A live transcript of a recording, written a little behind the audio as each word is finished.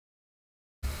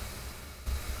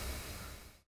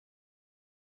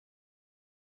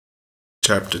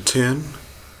Chapter 10,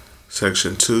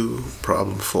 Section 2,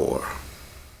 Problem 4.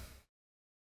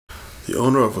 The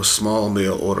owner of a small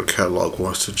mail order catalog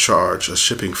wants to charge a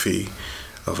shipping fee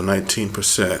of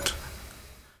 19%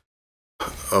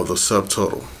 of the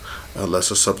subtotal, unless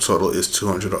the subtotal is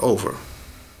 200 or over,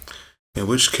 in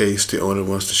which case the owner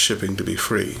wants the shipping to be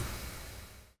free.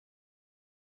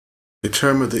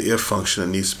 Determine the if function that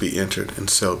needs to be entered in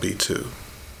cell B2.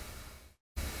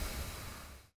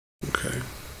 Okay.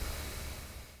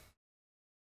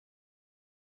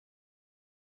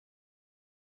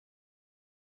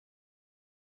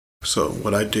 So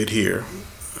what I did here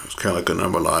is kind of like a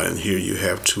number line, and here you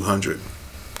have 200.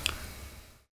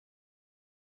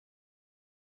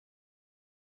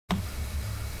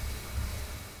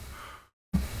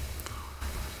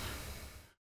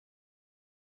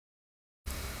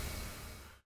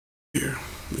 Here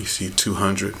we see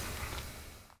 200.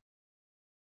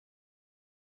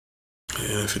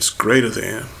 And if it's greater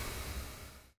than,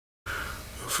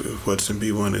 if what's in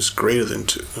B1 is greater than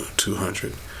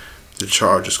 200, the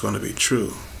charge is going to be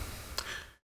true.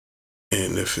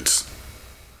 And if it's,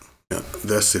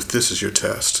 that's if this is your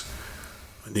test.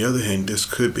 On the other hand, this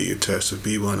could be your test. If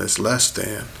B1 is less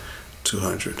than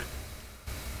 200,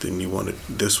 then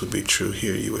this would be true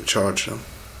here. You would charge them.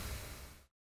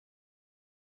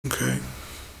 Okay.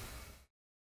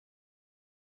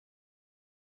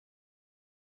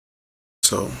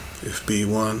 So if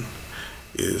B1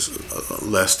 is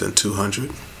less than 200,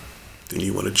 then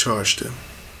you want to charge them.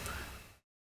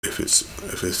 If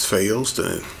it fails,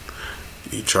 then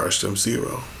you charge them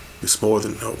 0. It's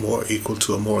more equal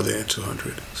to or more than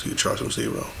 200, so you charge them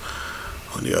 0.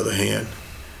 On the other hand,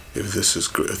 if this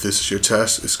is your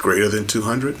test, it's greater than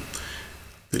 200,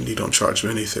 then you don't charge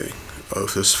them anything. Or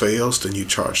if this fails, then you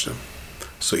charge them.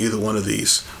 So either one of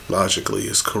these logically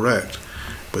is correct,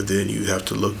 but then you have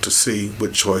to look to see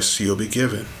what choice you'll be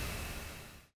given,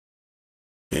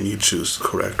 and you choose the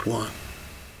correct one.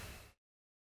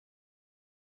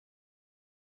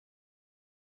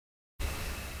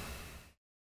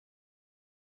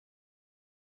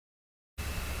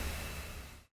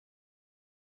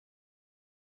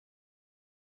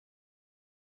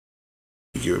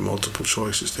 You give multiple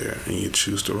choices there, and you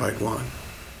choose the right one.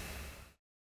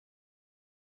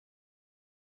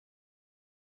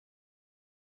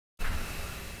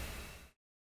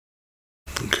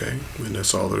 Okay, and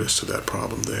that's all there is to that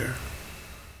problem there.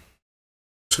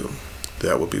 So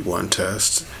that would be one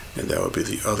test, and that would be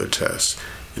the other test.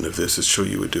 And if this is true,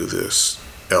 you would do this,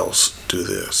 else do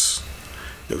this.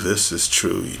 If this is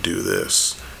true, you do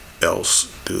this,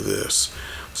 else do this.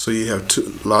 So you have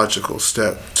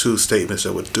two statements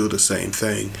that would do the same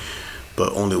thing,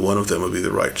 but only one of them would be the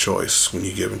right choice when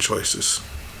you're given choices.